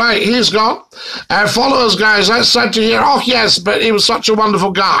it. Right, he's gone. Follow us, guys. That's sad to hear. Oh, yes, but he was such a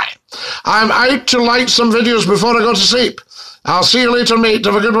wonderful guy. I'm out to like some videos before I go to sleep. I'll see you later, mate.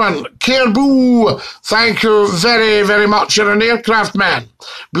 Have a good one. Care-boo, thank you very, very much. You're an aircraft man.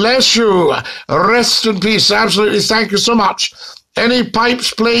 Bless you. Rest in peace. Absolutely. Thank you so much. Any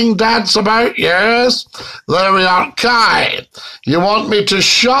pipes playing dads about? Yes. There we are. Kai, you want me to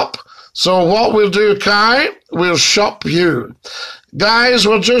shop? So what we'll do, Kai, we'll shop you. Guys,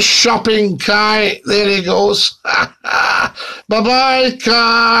 we're just shopping Kai. There he goes. Bye-bye,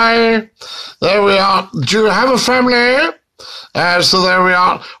 Kai. There we are. Do you have a family? So there we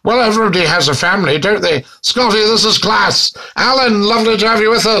are. Well, everybody has a family, don't they? Scotty, this is class. Alan, lovely to have you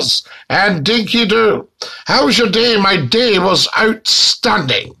with us. And Dinky-Doo. How was your day? My day was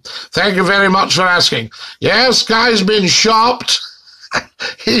outstanding. Thank you very much for asking. Yes, Guy's been shopped.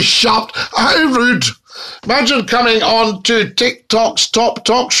 He's shopped. How rude. Imagine coming on to TikTok's Top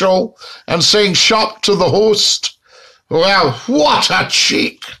Talk Show and saying shop to the host. Well, what a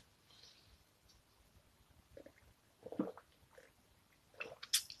cheek.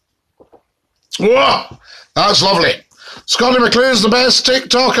 Whoa, that's lovely. Scotty McClure's the best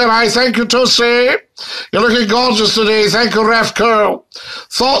TikToker. I thank you, Tosi. You're looking gorgeous today. Thank you, Ref Curl.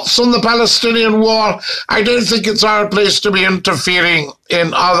 Thoughts on the Palestinian war? I don't think it's our place to be interfering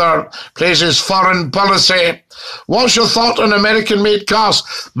in other places' foreign policy. What's your thought on American-made cars?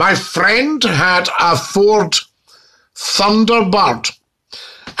 My friend had a Ford Thunderbird,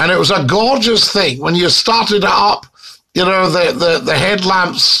 and it was a gorgeous thing. When you started it up, you know, the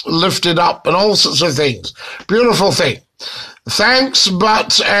headlamps lifted up and all sorts of things. Beautiful thing. Thanks,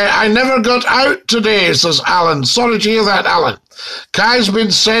 but I never got out today, says Alan. Sorry to hear that, Alan. Kai's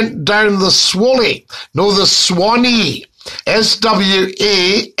been sent down the Swally. No, the Swanee. Swanee.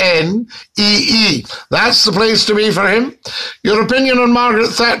 That's the place to be for him. Your opinion on Margaret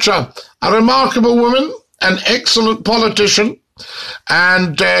Thatcher? A remarkable woman, an excellent politician,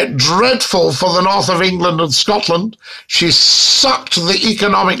 and dreadful for the north of England and Scotland. She sucked the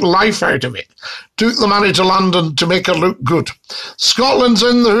economic life out of it, took the money to London to make her look good. Scotland's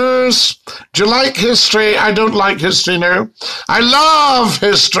in the hoose. Do you like history? I don't like history now. I love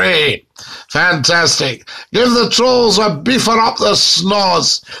history. Fantastic. Give the trolls a beefer up the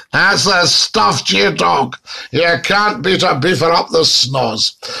snores. That's the stuff, J-Dog. You can't beat a beefer up the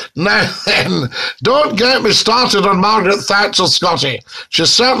snores. Now then, don't get me started on Margaret Thatcher, Scotty. She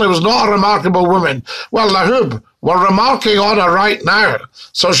certainly was not a remarkable woman. Well, Lahoob, we're remarking on her right now,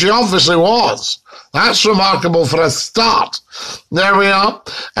 so she obviously was. That's remarkable for a start. There we are.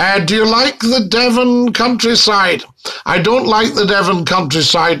 Do you like the Devon countryside? I don't like the Devon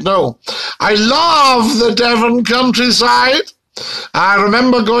countryside, no. I love the Devon countryside. I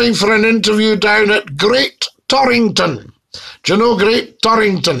remember going for an interview down at Great Torrington. Do you know Great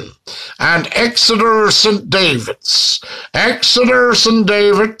Torrington? And Exeter St. David's. Exeter St.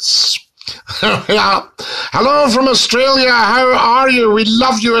 David's. Yeah. Hello from Australia. How are you? We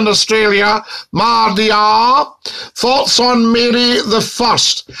love you in Australia. Mardia. Thoughts on Mary the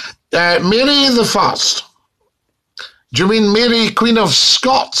First? Mary the First. Do you mean Mary, Queen of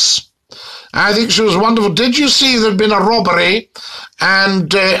Scots? I think she was wonderful. Did you see there'd been a robbery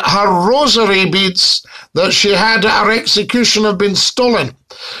and her rosary beads that she had at her execution have been stolen?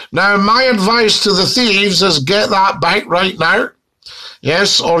 Now, my advice to the thieves is get that back right now.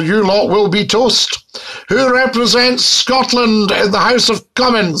 Yes, or you lot will be toast. Who represents Scotland in the House of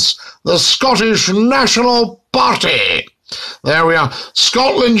Commons? The Scottish National Party. There we are.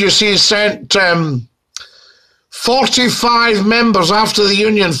 Scotland, you see, sent 45 members after the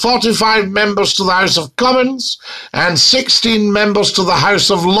Union, 45 members to the House of Commons and 16 members to the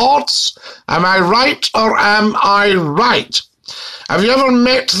House of Lords. Am I right or am I right? Have you ever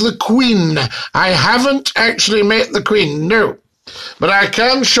met the Queen? I haven't actually met the Queen, no. But I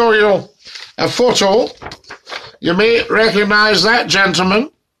can show you a photo. You may recognize that gentleman.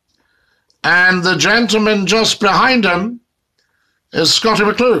 And the gentleman just behind him is Scotty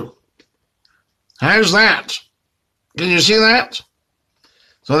McClue. How's that? Can you see that?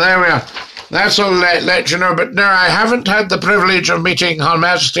 So there we are. That's all let you know. But no, I haven't had the privilege of meeting Her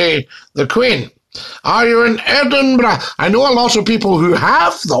Majesty the Queen. Are you in Edinburgh? I know a lot of people who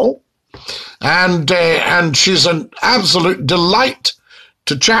have, though. And she's an absolute delight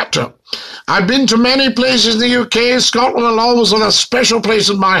to chat to. I've been to many places in the UK. Scotland will always have a special place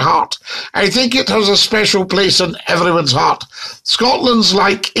in my heart. I think it has a special place in everyone's heart. Scotland's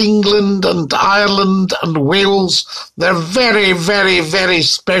like England and Ireland and Wales. They're very, very, very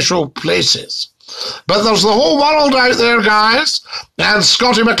special places. But there's the whole world out there, guys, and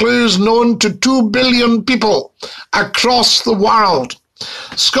Scotty McClue's known to 2 billion people across the world.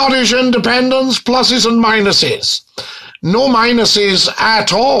 Scottish independence, pluses and minuses. No minuses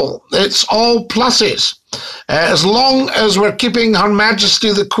at all. It's all pluses. As long as we're keeping Her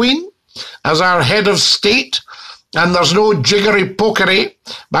Majesty the Queen as our head of state, and there's no jiggery-pokery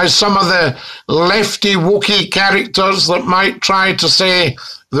by some of the lefty, wokey characters that might try to say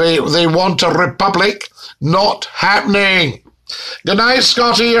they want a republic, not happening. Good night,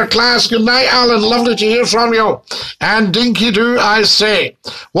 Scotty, your class. Good night, Alan. Lovely to hear from you. And Dinky-Doo, I say,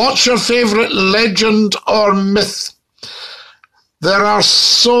 what's your favourite legend or myth? There are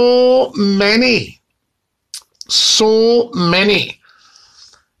so many. So many.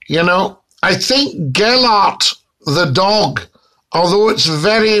 You know, I think Gellert the dog, although it's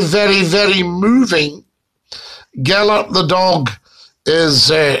very, very, very moving, Gellert the dog is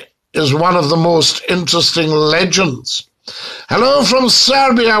one of the most interesting legends. Hello from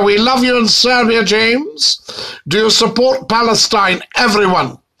Serbia. We love you in Serbia, James. Do you support Palestine?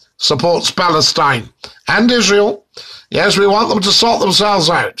 Everyone supports Palestine and Israel. Yes, we want them to sort themselves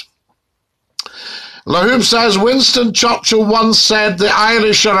out. Lahoub says, Winston Churchill once said the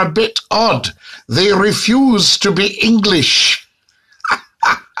Irish are a bit odd. They refuse to be English.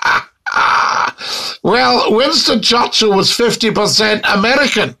 Well, Winston Churchill was 50%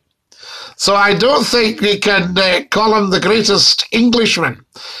 American. So I don't think we can call him the greatest Englishman.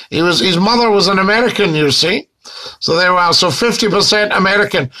 His mother was an American, you see. So there we are, so 50%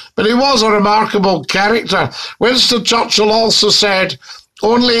 American. But he was a remarkable character. Winston Churchill also said,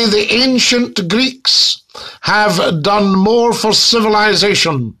 only the ancient Greeks have done more for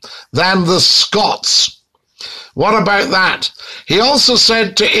civilization than the Scots. What about that? He also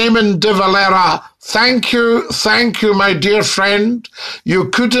said to Eamon de Valera, thank you, my dear friend. You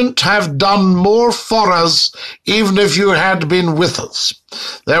couldn't have done more for us, even if you had been with us.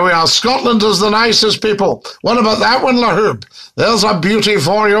 There we are. Scotland is the nicest people. What about that one, Lahoub? There's a beauty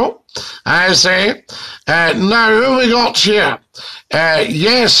for you, I say. Now, who have we got here?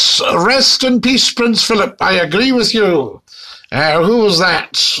 Yes, rest in peace, Prince Philip. I agree with you. Who was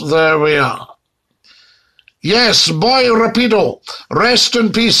that? There we are. Yes, Boy Rapido, rest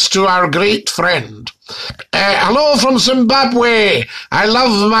in peace to our great friend. Hello from Zimbabwe. I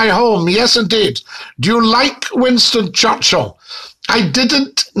love my home. Yes, indeed. Do you like Winston Churchill? I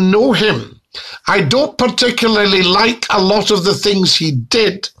didn't know him. I don't particularly like a lot of the things he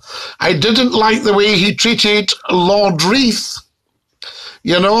did. I didn't like the way he treated Lord Reith.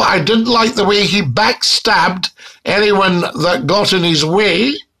 You know, I didn't like the way he backstabbed anyone that got in his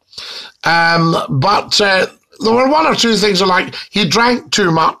way. But there were one or two things I liked. He drank too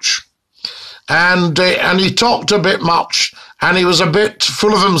much, and he talked a bit much, and he was a bit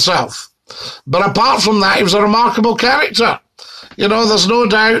full of himself. But apart from that, he was a remarkable character. You know, there's no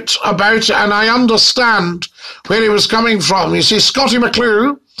doubt about it, and I understand where he was coming from. You see, Scotty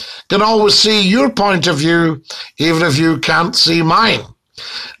McClue can always see your point of view, even if you can't see mine.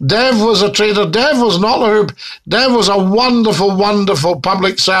 Dev was a trader. Dev was not Lahoub. Dev was a wonderful, wonderful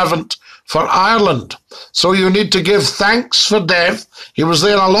public servant for Ireland. So you need to give thanks for Dev. He was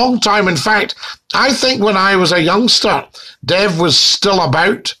there a long time. In fact, I think when I was a youngster, Dev was still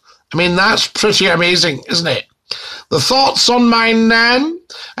about I mean, that's pretty amazing, isn't it? The thoughts on my nan?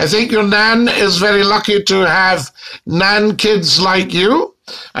 I think your nan is very lucky to have nan kids like you,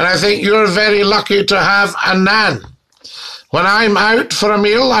 and I think you're very lucky to have a nan. When I'm out for a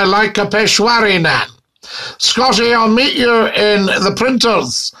meal, I like a Peshwari naan. Scotty, I'll meet you in the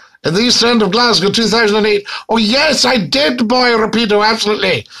Printers in the East End of Glasgow, 2008. Oh, yes, I did, boy Rapido,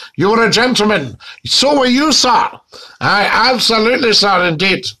 absolutely. You were a gentleman. So were you, sir. Absolutely, sir,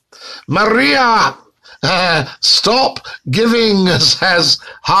 indeed. Maria, stop giving, says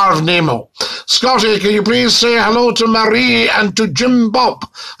Harv Nemo. Scotty, can you please say hello to Marie and to Jim Bob?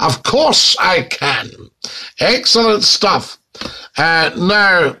 Of course I can. Excellent stuff.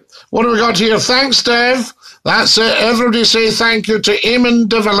 Now, what have we got here? Thanks, Dave. That's it. Everybody say thank you to Eamon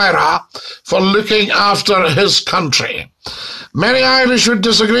de Valera for looking after his country. Many Irish would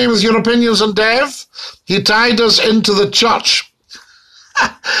disagree with your opinions on Dave. He tied us into the church.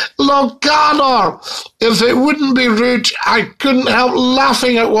 Look, Connor, if it wouldn't be rude, I couldn't help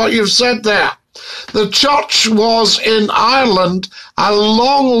laughing at what you've said there. The church was in Ireland a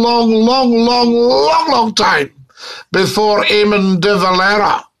long time before Eamon de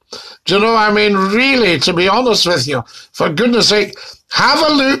Valera. Do you know, I mean, really, to be honest with you, for goodness sake, have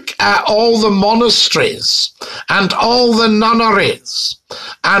a look at all the monasteries and all the nunneries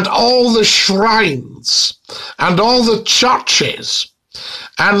and all the shrines and all the churches,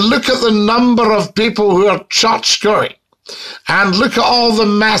 and look at the number of people who are church-going, and look at all the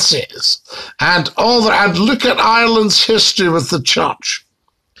masses and look at Ireland's history with the church.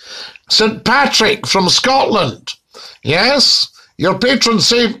 St. Patrick from Scotland, yes, your patron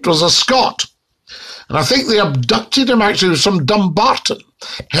saint was a Scot, and I think they abducted him actually from Dumbarton,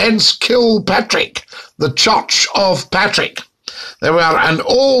 hence Kilpatrick, the Church of Patrick. They were an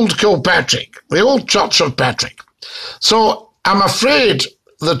old Kilpatrick, the old Church of Patrick. So I'm afraid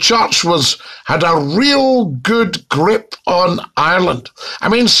the church had a real good grip on Ireland. I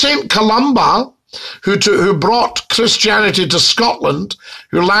mean, St. Columba, who brought Christianity to Scotland,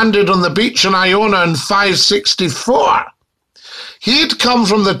 who landed on the beach in Iona in 564, he'd come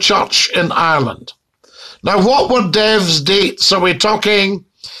from the church in Ireland. Now, what were Dev's dates? Are we talking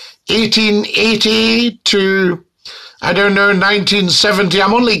 1880 to, I don't know, 1970?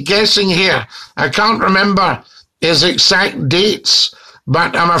 I'm only guessing here. I can't remember his exact dates,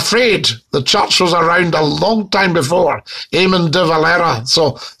 but I'm afraid the church was around a long time before Eamon de Valera.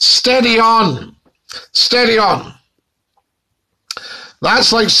 So steady on. Steady on.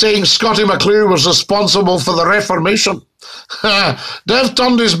 That's like saying Scotty McClue was responsible for the Reformation. Dev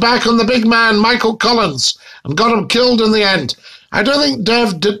turned his back on the big man, Michael Collins, and got him killed in the end. I don't think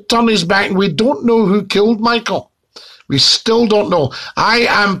Dev did turn his back, and we don't know who killed Michael. We still don't know. I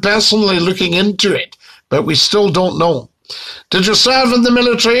am personally looking into it, but we still don't know. Did you serve in the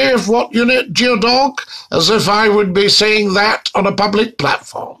military? If what unit, Geodog? As if I would be saying that on a public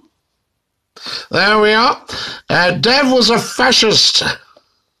platform. There we are. Dev was a fascist.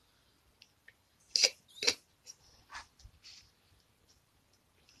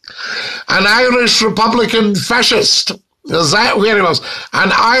 An Irish Republican fascist. Is that where he was?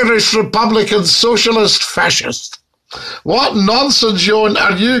 An Irish Republican socialist fascist. What nonsense, Joan,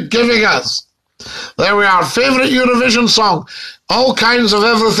 are you giving us? There we are. Favourite Eurovision song. All kinds of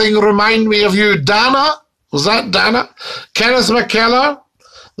everything remind me of you. Dana? Was that Dana? Kenneth McKellar?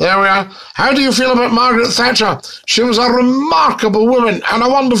 There we are. How do you feel about Margaret Thatcher? She was a remarkable woman and a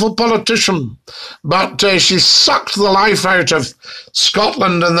wonderful politician, but she sucked the life out of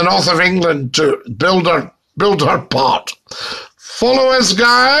Scotland and the north of England to build her part. Follow us,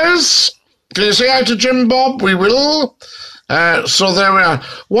 guys. Can you say hi to Jim Bob? We will. So there we are.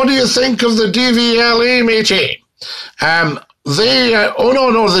 What do you think of the DVLA, matey? The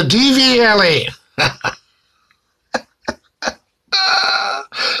DVLA.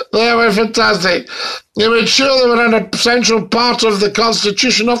 They were fantastic. They made sure they were an essential part of the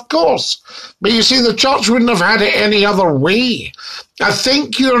Constitution, of course. But you see, the church wouldn't have had it any other way. I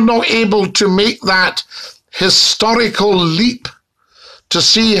think you're not able to make that historical leap to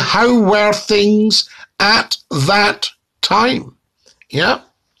see how were things at that time. Yeah?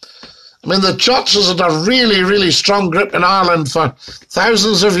 I mean, the church has had a really, really strong grip in Ireland for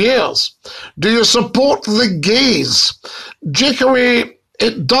thousands of years. Do you support the gays? Jakeaway,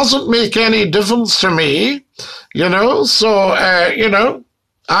 it doesn't make any difference to me, so, it's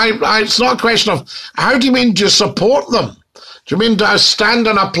not a question of, how do you mean, do you support them? Do you mean, do I stand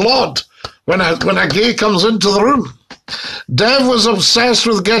and applaud when a gay comes into the room? Dev was obsessed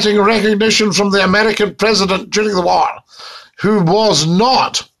with getting recognition from the American president during the war, who was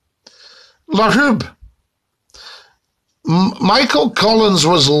not. Lahub. Michael Collins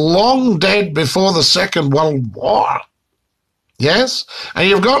was long dead before the Second World War. Yes? And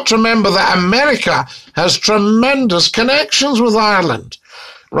you've got to remember that America has tremendous connections with Ireland,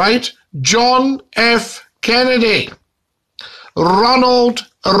 right? John F. Kennedy, Ronald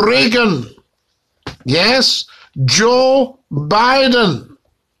Reagan, yes? Joe Biden.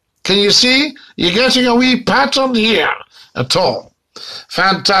 Can you see? You're getting a wee pattern here at all.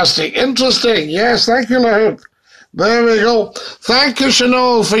 Fantastic. Interesting. Yes, thank you, LaHoop. There we go. Thank you,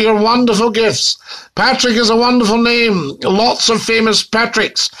 Chanel, for your wonderful gifts. Patrick is a wonderful name. Lots of famous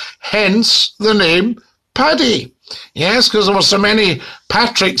Patricks, hence the name Paddy. Yes, because there were so many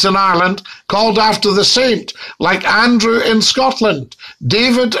Patricks in Ireland called after the saint, like Andrew in Scotland,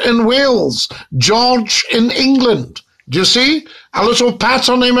 David in Wales, George in England. Do you see a little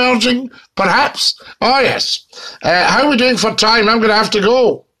pattern emerging, perhaps? Oh, yes. How are we doing for time? I'm going to have to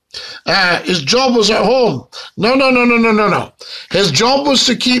go. His job was at home. No. His job was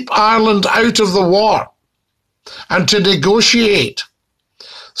to keep Ireland out of the war and to negotiate.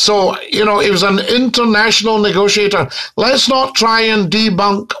 So, you know, he was an international negotiator. Let's not try and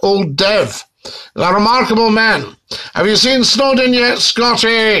debunk old Dev, a remarkable man. Have you seen Snowden yet,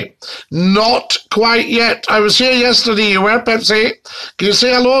 Scotty? Not quite yet. I was here yesterday. You were, Pepsi? Can you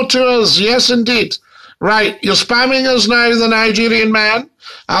say hello to us? Yes, indeed. Right, you're spamming us now, the Nigerian man.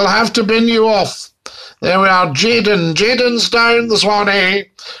 I'll have to bin you off. There we are, Jaden. Jaden's down the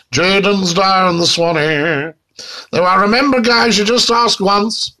Swanee. Jaden's down the Swanee. There we are. Remember, guys, you just ask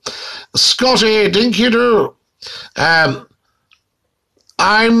once. Scotty, Dinky-Doo.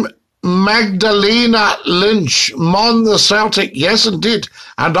 I'm Magdalena Lynch, Mon the Celtic, yes indeed,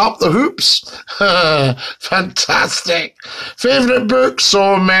 and up the hoops. Fantastic. Favourite books?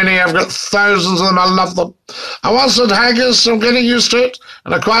 So many, I've got thousands of them, I love them. I once had haggis, I'm getting used to it,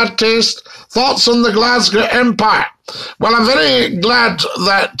 an acquired taste. Thoughts on the Glasgow Empire? Well, I'm very glad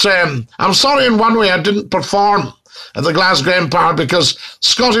that, I'm sorry in one way I didn't perform at the Glasgow Empire because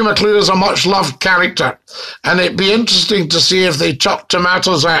Scotty McClue is a much-loved character, and it'd be interesting to see if they chuck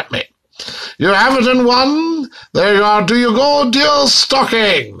tomatoes at me. You have it in one. There you are. Do you go deer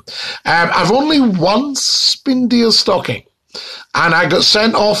stalking? I've only once been deer stalking, and I got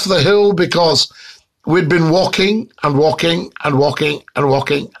sent off the hill because we'd been walking, and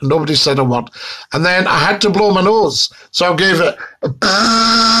nobody said a word. And then I had to blow my nose, so I gave it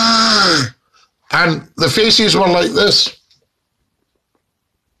and the faces were like this.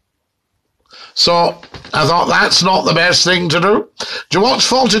 So I thought that's not the best thing to do. Do you watch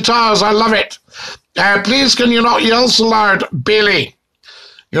Fawlty Towers? I love it. Please, can you not yell so loud, Bailey?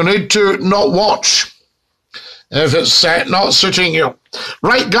 You need to not watch if it's not suiting you.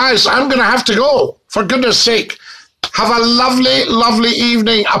 Right, guys, I'm going to have to go. For goodness sake. Have a lovely, lovely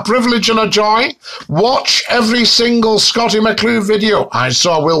evening, a privilege and a joy. Watch every single Scotty McClue video.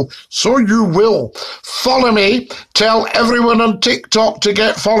 So you will. Follow me. Tell everyone on TikTok to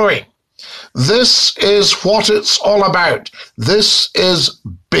get following. This is what it's all about. This is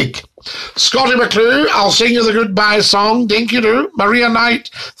big. Scotty McClue, I'll sing you the goodbye song. Dinky-Doo. Maria Knight,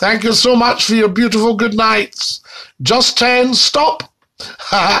 thank you so much for your beautiful good nights. Just 10, stop.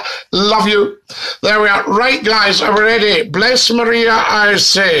 Love you. There we are. Right, guys, are we ready? Bless Maria, I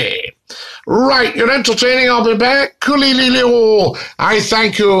say. Right, you're entertaining. I'll be back. Coolio. I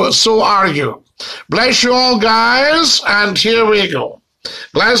thank you. So are you. Bless you all, guys. And here we go.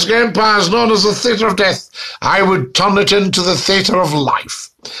 Glasgow Empire is known as the Theatre of Death. I would turn it into the Theatre of Life.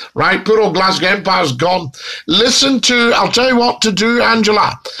 Right, poor old Glasgow Empire's gone. Listen to, I'll tell you what to do,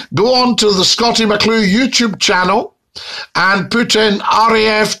 Angela. Go on to the Scotty McClue YouTube channel and put in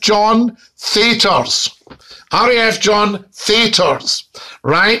RAF John Theatres. RAF John Theatres,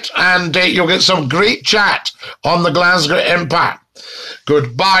 right? And you'll get some great chat on the Glasgow Empire.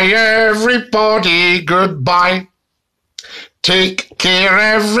 Goodbye, everybody, goodbye. Take care,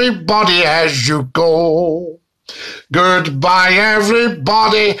 everybody, as you go. Goodbye,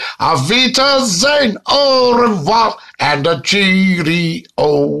 everybody. Auf Wiedersehen, au revoir, and a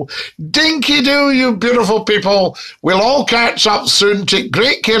cheerio. Dinky-Doo, you beautiful people. We'll all catch up soon. Take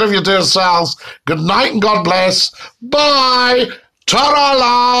great care of your dear selves. Good night and God bless. Bye. Ta-ra,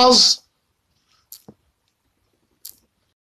 laws.